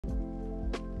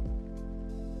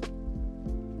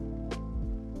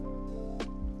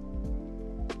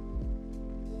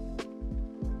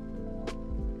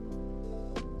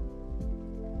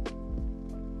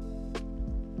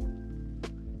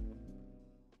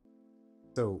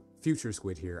So, Future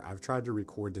Squid here. I've tried to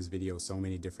record this video so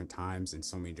many different times and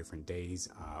so many different days,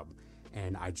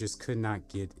 and I just could not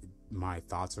get my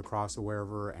thoughts across or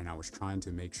wherever, and I was trying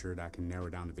to make sure that I can narrow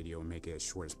down the video and make it as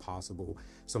short as possible.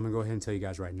 So I'm gonna go ahead and tell you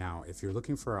guys right now, if you're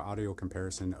looking for an audio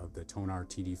comparison of the Tonor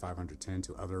TD 510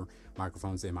 to other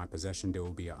microphones in my possession, there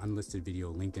will be an unlisted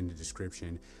video linked in the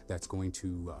description that's going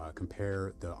to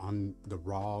compare the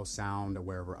raw sound or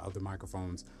wherever other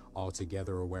microphones all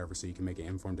together or wherever, so you can make an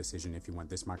informed decision if you want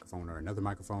this microphone or another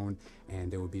microphone.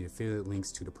 And there will be affiliate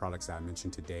links to the products that I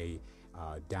mentioned today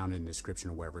down in the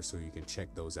description or wherever, so you can check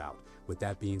those out. With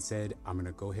that being said, I'm going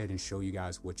to go ahead and show you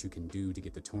guys what you can do to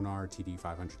get the Tonor TD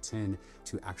 510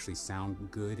 to actually sound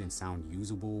good and sound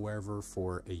usable wherever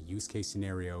for a use case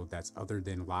scenario that's other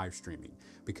than live streaming.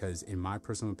 Because in my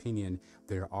personal opinion,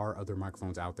 there are other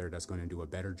microphones out there that's going to do a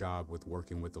better job with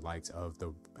working with the likes of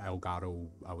the Elgato,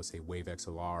 I would say Wave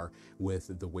XLR,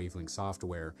 with the Wavelength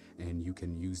software, and you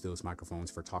can use those microphones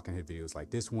for talking head videos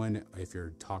like this one if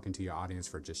you're talking to your audience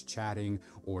for just chatting,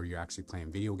 or you're actually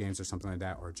playing video games or something like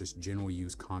that, or just general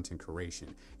use content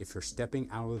creation. If you're stepping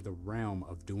out of the realm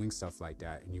of doing stuff like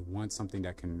that and you want something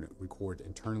that can record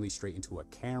internally straight into a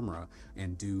camera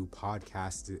and do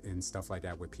podcasts and stuff like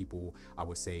that with people, I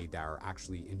would say, that are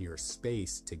actually in your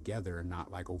space together,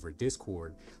 not like over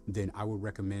Discord, then I would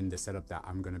recommend the setup that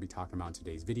I'm going to be talking about in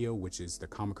today's video, which is the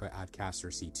Comica Adcaster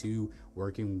C2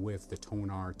 working with the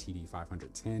Tonor TD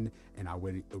 510. And I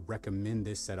would recommend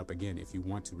this setup again if you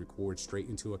want to record straight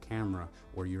into a camera,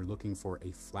 or you're looking for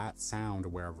a flat sound or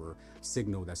wherever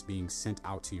signal that's being sent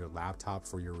out to your laptop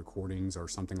for your recordings or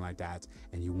something like that,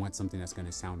 and you want something that's going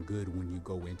to sound good when you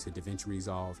go into DaVinci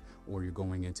Resolve or you're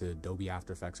going into Adobe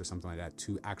After Effects or something like that,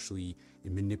 to actually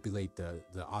manipulate the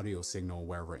audio signal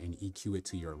wherever and EQ it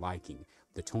to your liking.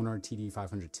 The Tonor TD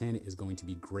 510 is going to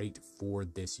be great for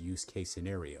this use case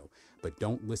scenario. But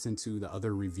don't listen to the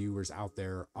other reviewers out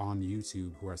there on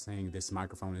YouTube who are saying this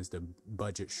microphone is the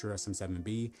budget Shure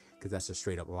SM7B, because that's a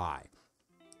straight up lie.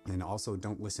 And also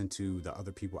don't listen to the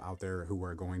other people out there who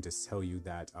are going to tell you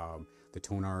that the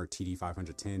Tonor TD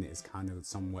 510 is kind of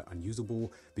somewhat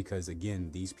unusable, because again,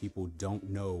 these people don't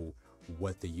know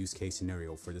what the use case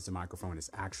scenario for this microphone is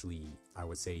actually, I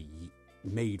would say,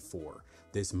 made for.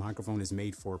 This microphone is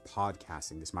made for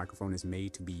podcasting. This microphone is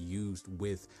made to be used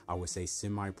with, I would say,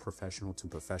 semi-professional to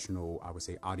professional, I would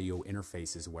say, audio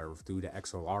interfaces, where through the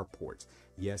XLR ports.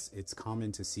 Yes, it's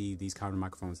common to see these kind of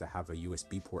microphones that have a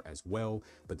USB port as well,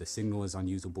 but the signal is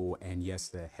unusable. And yes,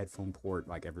 the headphone port,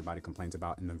 like everybody complains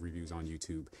about in the reviews on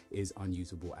YouTube, is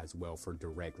unusable as well for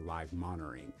direct live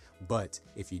monitoring. But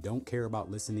if you don't care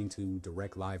about listening to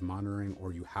direct live monitoring,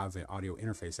 or you have an audio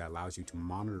interface that allows you to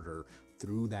monitor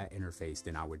through that interface,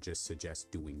 then I would just suggest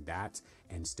doing that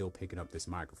and still picking up this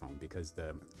microphone, because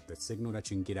the signal that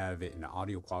you can get out of it and the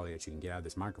audio quality that you can get out of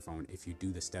this microphone, if you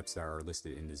do the steps that are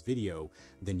listed in this video,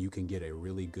 then you can get a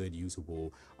really good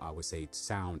usable, I would say,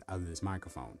 sound out of this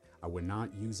microphone. I would not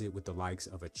use it with the likes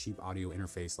of a cheap audio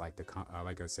interface like the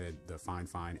like I said, the Fine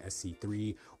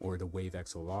SC3 or the Wave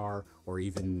XLR, or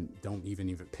even don't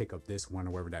even pick up this one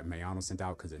or whatever that Mayano sent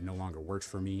out, because it no longer works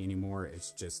for me anymore.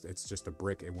 It's just a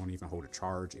brick. It won't even hold a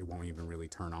charge. It won't even really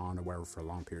turn on or whatever for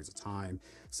long periods of time.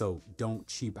 So don't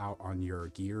cheap out on your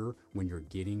gear when you're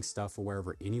getting stuff or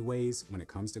wherever anyways when it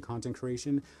comes to content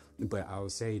creation. But I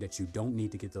would say that you don't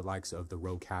need to get the likes of the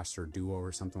Rodecaster Duo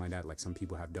or something like that, like some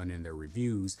people have done in their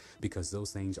reviews, because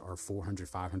those things are $400,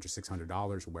 $500,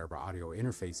 $600 or wherever audio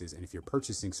interfaces. And if you're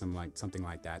purchasing something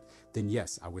like that, then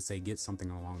yes, I would say get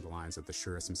something along the lines of the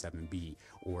Shure SM7B,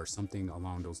 or something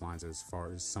along those lines as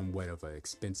far as somewhat of an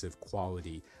expensive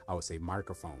quality, I would say,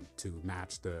 microphone to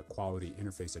match the quality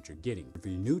interface that you're getting. If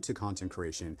you're new to content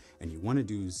creation and you want to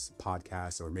do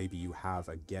podcasts, or maybe you have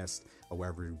a guest or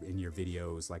wherever in your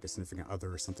videos, like a significant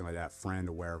other or something like that, friend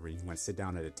or wherever, you want to sit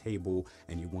down at a table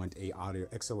and you want a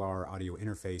XLR audio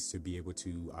interface to be able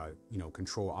to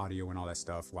control audio and all that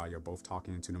stuff while you're both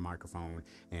talking into the microphone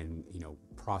and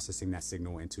processing that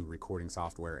signal into recording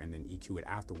software and then EQ it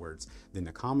afterwards, then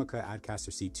the Comica Adcaster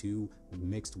C2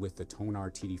 mixed with the Tonor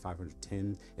TD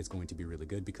 510 is going to be really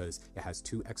good, because it has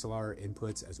two XLR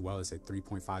inputs as well as a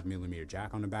 3.5mm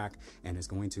jack on the back, and is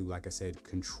going to, like I said,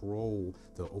 control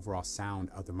the overall sound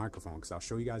of the microphone, because I'll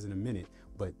show you guys in a minute.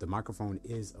 But the microphone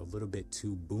is a little bit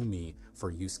too boomy for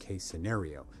use case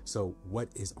scenario. So what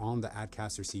is on the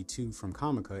Adcaster C2 from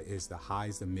Comica is the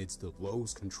highs, the mids, the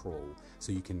lows control,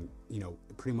 so you can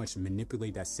pretty much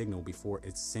manipulate that signal before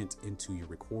it's sent into your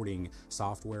recording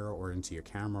software or into your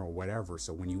camera or whatever.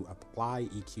 So when you apply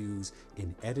EQs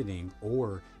in editing,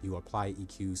 or you apply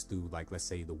EQs through, like, let's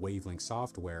say, the Wavelength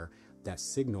software, that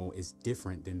signal is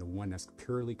different than the one that's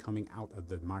purely coming out of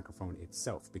the microphone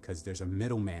itself, because there's a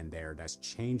middleman there that's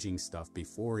changing stuff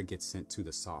before it gets sent to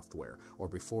the software or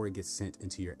before it gets sent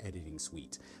into your editing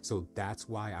suite. So that's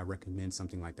why I recommend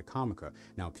something like the Comica.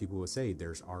 Now, people will say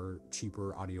there's our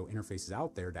cheaper audio interfaces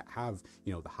out there that have,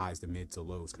 you know, the highs, the mids, the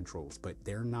lows controls, but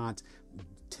they're not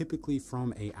typically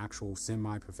from a actual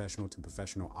semi-professional to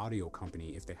professional audio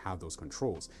company. If they have those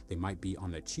controls, they might be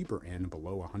on the cheaper end,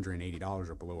 below $180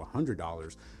 or below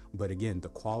 $100, but again, the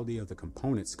quality of the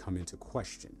components come into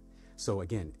question. So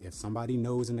again, if somebody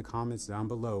knows in the comments down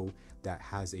below that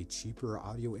has a cheaper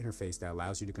audio interface that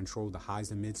allows you to control the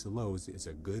highs and mids to lows, it's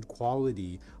a good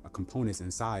quality components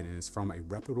inside, and it's from a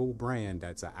reputable brand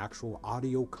that's an actual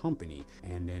audio company,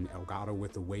 and then Elgato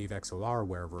with the Wave XLR,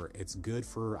 wherever, it's good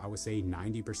for, I would say,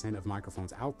 90% of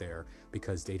microphones out there,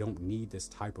 because they don't need this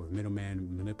type of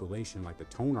middleman manipulation like the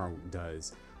Tonor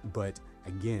does. But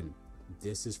again,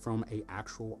 this is from a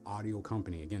actual audio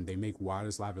company. Again, they make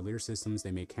wireless lavalier systems,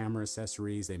 they make camera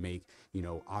accessories, they make, you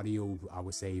know, audio, I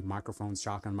would say, microphones,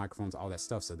 shotgun microphones, all that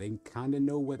stuff. So they kind of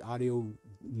know what audio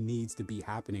needs to be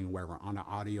happening where we're on an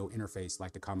audio interface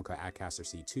like the Comica Adcaster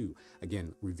C2.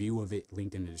 Again, review of it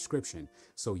linked in the description.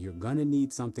 So you're gonna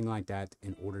need something like that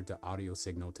in order to audio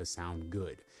signal to sound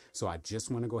good. So I just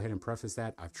want to go ahead and preface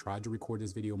that I've tried to record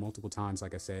this video multiple times,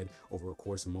 like I said, over a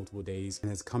course of multiple days,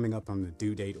 and it's coming up on the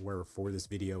due date where for this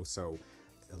video. So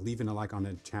leaving a like on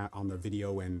the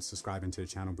video and subscribing to the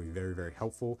channel will be very, very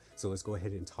helpful. So let's go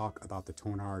ahead and talk about the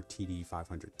Tonor TD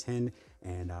 510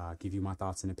 and give you my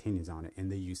thoughts and opinions on it in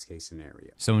the use case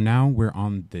scenario. So now we're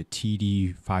on the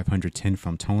TD 510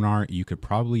 from Tonor. You could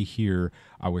probably hear,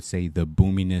 I would say, the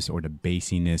boominess or the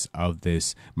bassiness of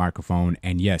this microphone.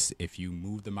 And yes, if you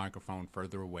move the microphone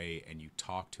further away and you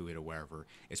talk to it or wherever,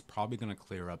 it's probably going to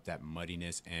clear up that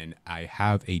muddiness. And I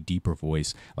have a deeper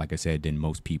voice, like I said, than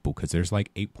most people, because there's like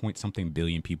 8 point something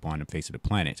billion people on the face of the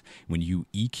planet. When you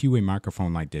EQ a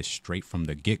microphone like this straight from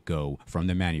the get-go, from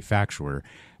the manufacturer,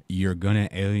 you're going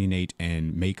to alienate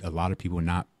and make a lot of people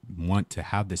not want to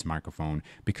have this microphone,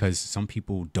 because some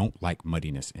people don't like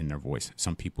muddiness in their voice.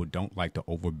 Some people don't like the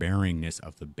overbearingness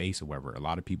of the bass or whatever. A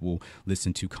lot of people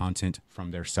listen to content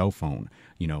from their cell phone,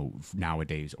 you know,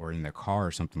 nowadays, or in their car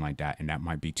or something like that. And that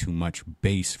might be too much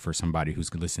bass for somebody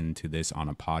who's listening to this on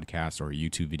a podcast or a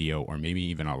YouTube video, or maybe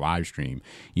even a live stream.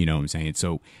 You know what I'm saying?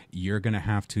 So you're going to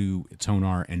have to,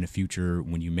 Tonor, in the future,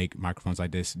 when you make microphones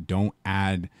like this, don't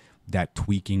add that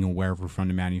tweaking or wherever from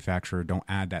the manufacturer. Don't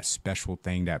add that special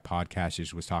thing that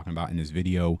Podcasters was talking about in this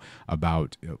video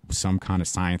about some kind of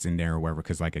science in there or wherever,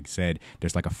 because like I said,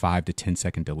 there's like a 5 to 10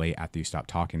 second delay after you stop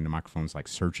talking. The microphone's like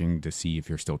searching to see if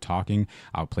you're still talking.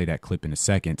 I'll play that clip in a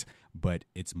second, but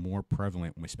it's more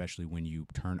prevalent, especially when you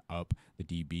turn up the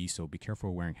dB. So be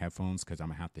careful wearing headphones, because I'm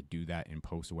gonna have to do that in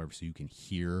post or whatever, so you can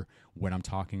hear what I'm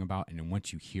talking about. And then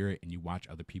once you hear it and you watch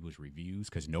other people's reviews,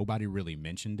 because nobody really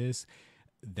mentioned this,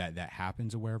 that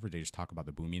happens or wherever, they just talk about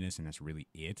the boominess and that's really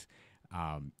it.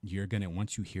 You're gonna,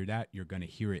 once you hear that, you're gonna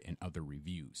hear it in other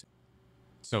reviews.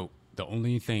 So the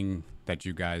only thing that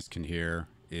you guys can hear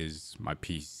is my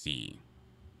PC,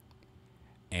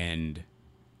 and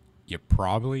you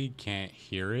probably can't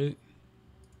hear it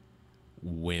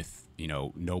with, you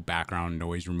know, no background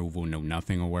noise removal, no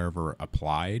nothing or wherever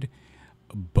applied.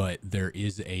 But there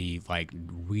is a like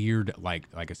weird, like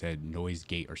I said, noise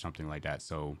gate or something like that.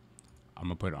 So I'm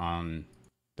gonna put on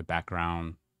the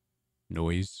background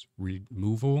noise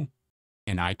removal,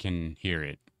 and I can hear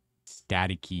it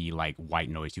staticky, like white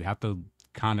noise. You have to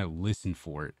kind of listen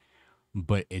for it,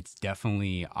 but it's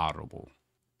definitely audible.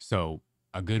 So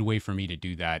a good way for me to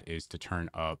do that is to turn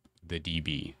up the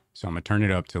dB. So I'm gonna turn it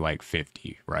up to like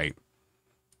 50, right?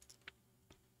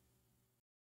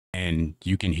 And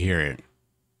you can hear it.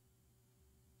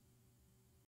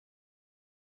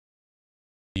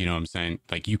 You know what I'm saying?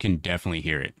 Like, you can definitely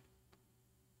hear it.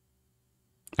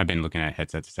 I've been looking at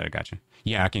headsets instead. I gotcha.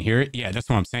 Yeah, I can hear it. Yeah, that's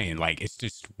what I'm saying. Like, it's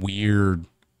just weird.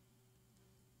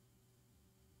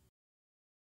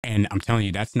 And I'm telling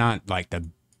you, that's not like the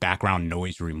background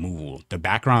noise removal. The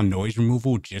background noise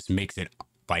removal just makes it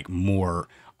like more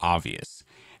obvious.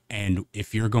 And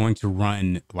if you're going to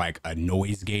run like a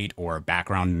noise gate or a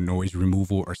background noise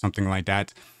removal or something like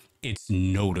that, it's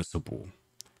noticeable.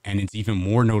 And it's even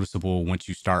more noticeable once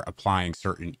you start applying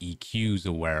certain EQs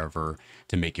or wherever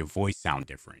to make your voice sound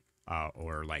different,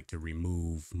 or like to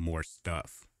remove more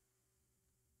stuff,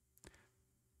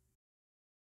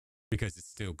 because it's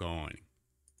still going.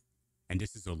 And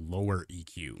this is a lower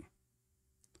EQ.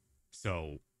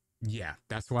 So yeah,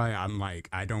 that's why I'm like,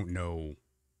 I don't know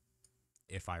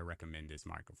if I recommend this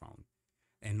microphone.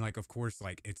 And like, of course,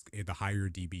 like the higher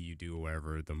dB you do, or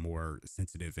whatever, the more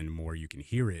sensitive and more you can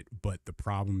hear it. But the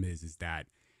problem is that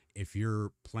if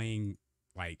you're playing,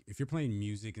 like, if you're playing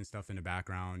music and stuff in the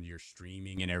background, you're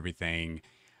streaming and everything,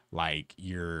 like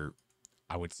you're,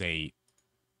 I would say,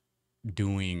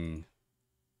 doing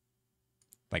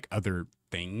like other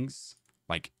things,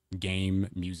 like game,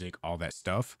 music, all that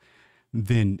stuff,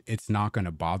 then it's not going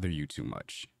to bother you too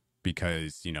much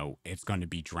because, you know, it's going to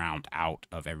be drowned out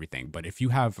of everything. But if you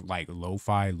have like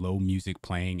lo-fi, low music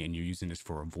playing and you're using this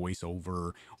for a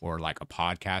voiceover or like a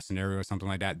podcast scenario or something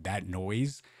like that, that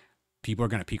noise, people are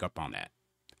going to pick up on that.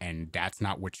 And that's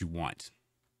not what you want.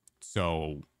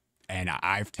 So, and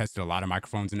I've tested a lot of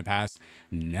microphones in the past.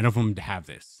 None of them have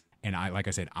this. And like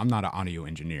I said, I'm not an audio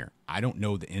engineer. I don't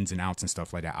know the ins and outs and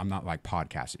stuff like that. I'm not like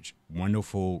Podcastage.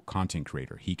 Wonderful content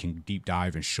creator. He can deep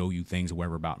dive and show you things,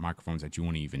 whatever, about microphones that you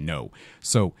won't even know.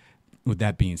 So with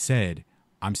that being said,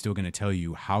 I'm still going to tell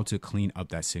you how to clean up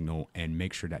that signal and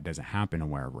make sure that doesn't happen or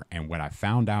wherever. And what I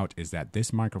found out is that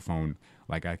this microphone,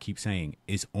 like I keep saying,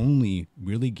 is only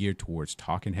really geared towards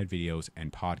talking head videos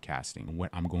and podcasting. What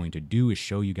I'm going to do is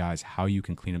show you guys how you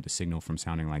can clean up the signal from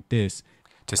sounding like this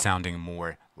to sounding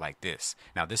more like this.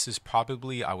 Now, this is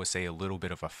probably, I would say, a little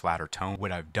bit of a flatter tone.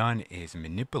 What I've done is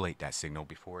manipulate that signal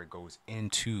before it goes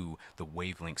into the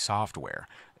wavelength software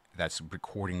that's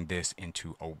recording this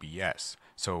into OBS.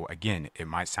 So again, it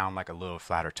might sound like a little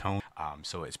flatter tone.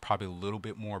 So it's probably a little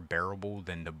bit more bearable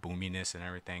than the boominess and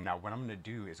everything. Now, what I'm going to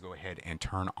do is go ahead and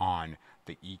turn on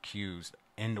the EQs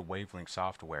in the wavelength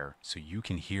software so you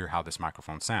can hear how this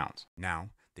microphone sounds. Now,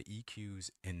 the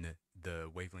EQs in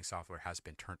the wavelength software has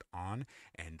been turned on,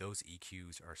 and those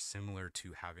EQs are similar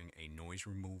to having a noise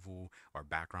removal or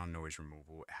background noise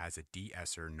removal. It has a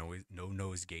de-esser, no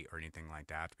noise gate or anything like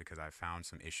that, because I found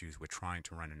some issues with trying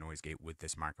to run a noise gate with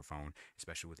this microphone,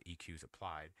 especially with EQs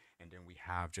applied. And then we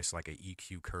have just like a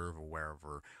EQ curve or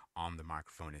wherever on the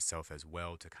microphone itself as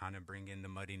well, to kind of bring in the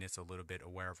muddiness a little bit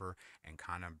or wherever, and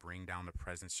kind of bring down the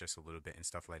presence just a little bit and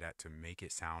stuff like that, to make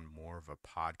it sound more of a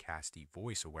podcasty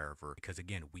voice or wherever. Because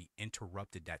again, we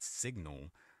interrupted that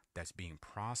signal that's being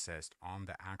processed on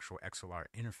the actual XLR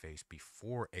interface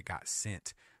before it got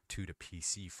sent to the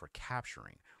PC for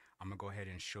capturing. I'm gonna go ahead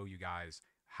and show you guys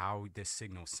how this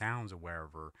signal sounds or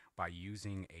wherever by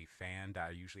using a fan that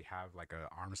I usually have like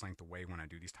a arm's length away when I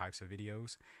do these types of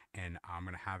videos. And I'm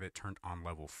going to have it turned on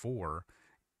level 4,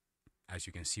 as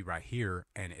you can see right here,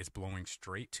 and it's blowing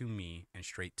straight to me and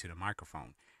straight to the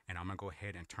microphone. And I'm going to go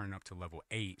ahead and turn it up to level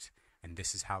 8, and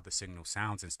this is how the signal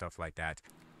sounds and stuff like that.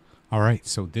 All right,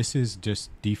 so this is just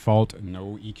default,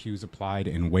 no EQs applied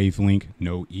in wavelength,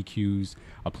 no EQs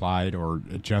applied or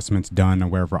adjustments done or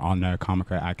wherever on the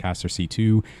Comica iCaster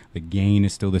C2. The gain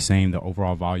is still the same. The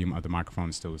overall volume of the microphone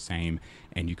is still the same.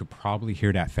 And you could probably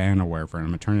hear that fan or wherever. And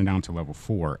I'm going to turn it down to level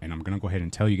 4. And I'm going to go ahead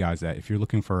and tell you guys that if you're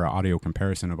looking for an audio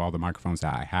comparison of all the microphones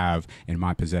that I have in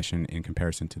my possession in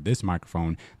comparison to this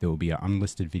microphone, there will be an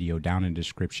unlisted video down in the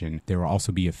description. There will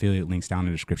also be affiliate links down in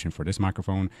the description for this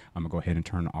microphone. I'm going to go ahead and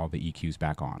turn all the EQs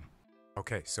back on.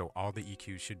 Okay, so all the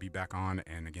EQs should be back on,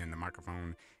 and again, the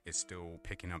microphone is still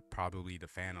picking up probably the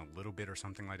fan a little bit or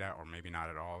something like that, or maybe not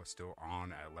at all. It's still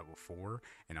on at level 4,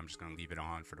 and I'm just going to leave it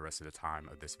on for the rest of the time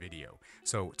of this video.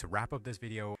 So to wrap up this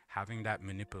video, having that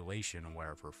manipulation or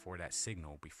wherever for that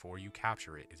signal before you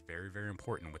capture it is very, very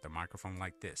important with a microphone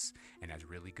like this, and that's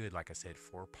really good, like I said,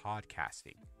 for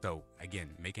podcasting. So again,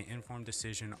 make an informed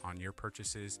decision on your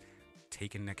purchases.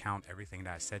 Take into account everything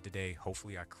that I said today.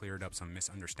 Hopefully I cleared up some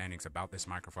misunderstandings about this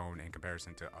microphone in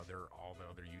comparison to all the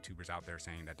other YouTubers out there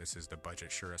saying that this is the budget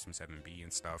Shure SM7B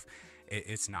and stuff.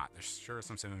 It's not. The Shure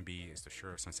SM7B is the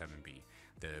Shure SM7B.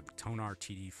 The Tonor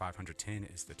TD 510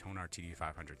 is the Tonor TD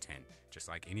 510. Just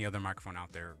like any other microphone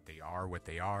out there, they are what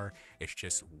they are. It's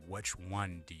just which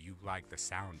one do you like the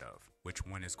sound of? Which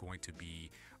one is going to be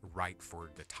right for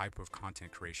the type of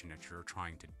content creation that you're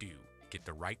trying to do? Get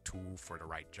the right tool for the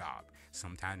right job.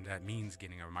 Sometimes that means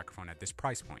getting a microphone at this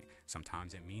price point.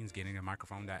 Sometimes it means getting a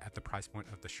microphone that at the price point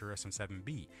of the Shure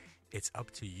SM7B. It's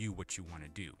up to you what you want to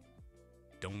do.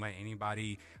 Don't let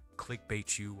anybody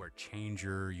clickbait you or change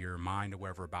your mind or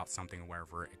whatever about something or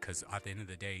whatever, because at the end of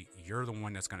the day, you're the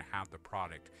one that's going to have the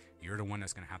product. You're the one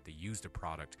that's going to have to use the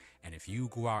product. And if you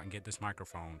go out and get this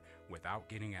microphone without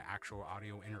getting an actual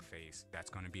audio interface that's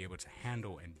going to be able to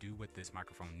handle and do what this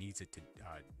microphone needs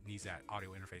that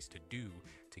audio interface to do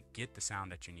to get the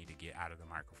sound that you need to get out of the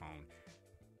microphone,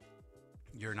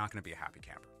 you're not going to be a happy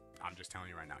camper. I'm just telling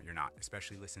you right now, you're not,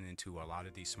 especially listening to a lot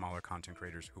of these smaller content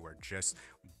creators who are just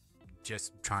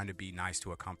just trying to be nice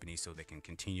to a company so they can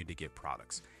continue to get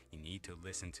products. You need to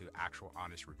listen to actual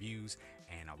honest reviews,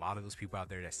 and a lot of those people out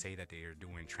there that say that they are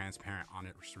doing transparent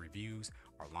honest reviews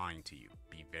are lying to you.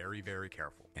 Be very, very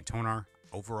careful. And Tonor,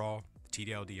 overall,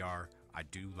 TDLDR, I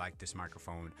do like this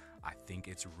microphone. I think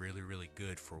it's really, really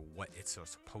good for what it's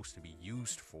supposed to be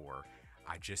used for.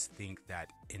 I just think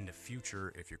that in the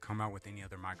future, if you come out with any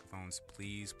other microphones,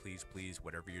 please, please, please,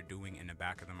 whatever you're doing in the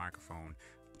back of the microphone,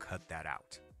 cut that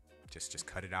out. Just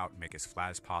cut it out, make it as flat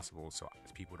as possible so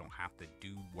people don't have to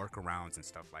do workarounds and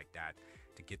stuff like that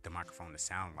to get the microphone to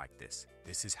sound like this.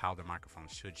 This is how the microphone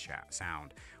should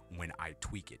sound when I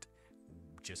tweak it,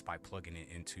 just by plugging it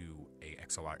into a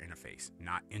XLR interface,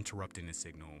 not interrupting the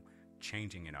signal,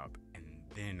 changing it up, and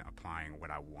then applying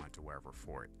what I want or wherever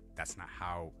for it. That's not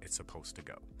how it's supposed to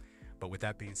go. But with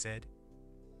that being said,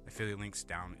 affiliate links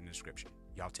down in the description.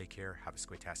 Y'all take care. Have a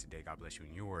squid-tastic day. God bless you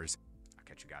and yours. I'll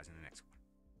catch you guys in the next one.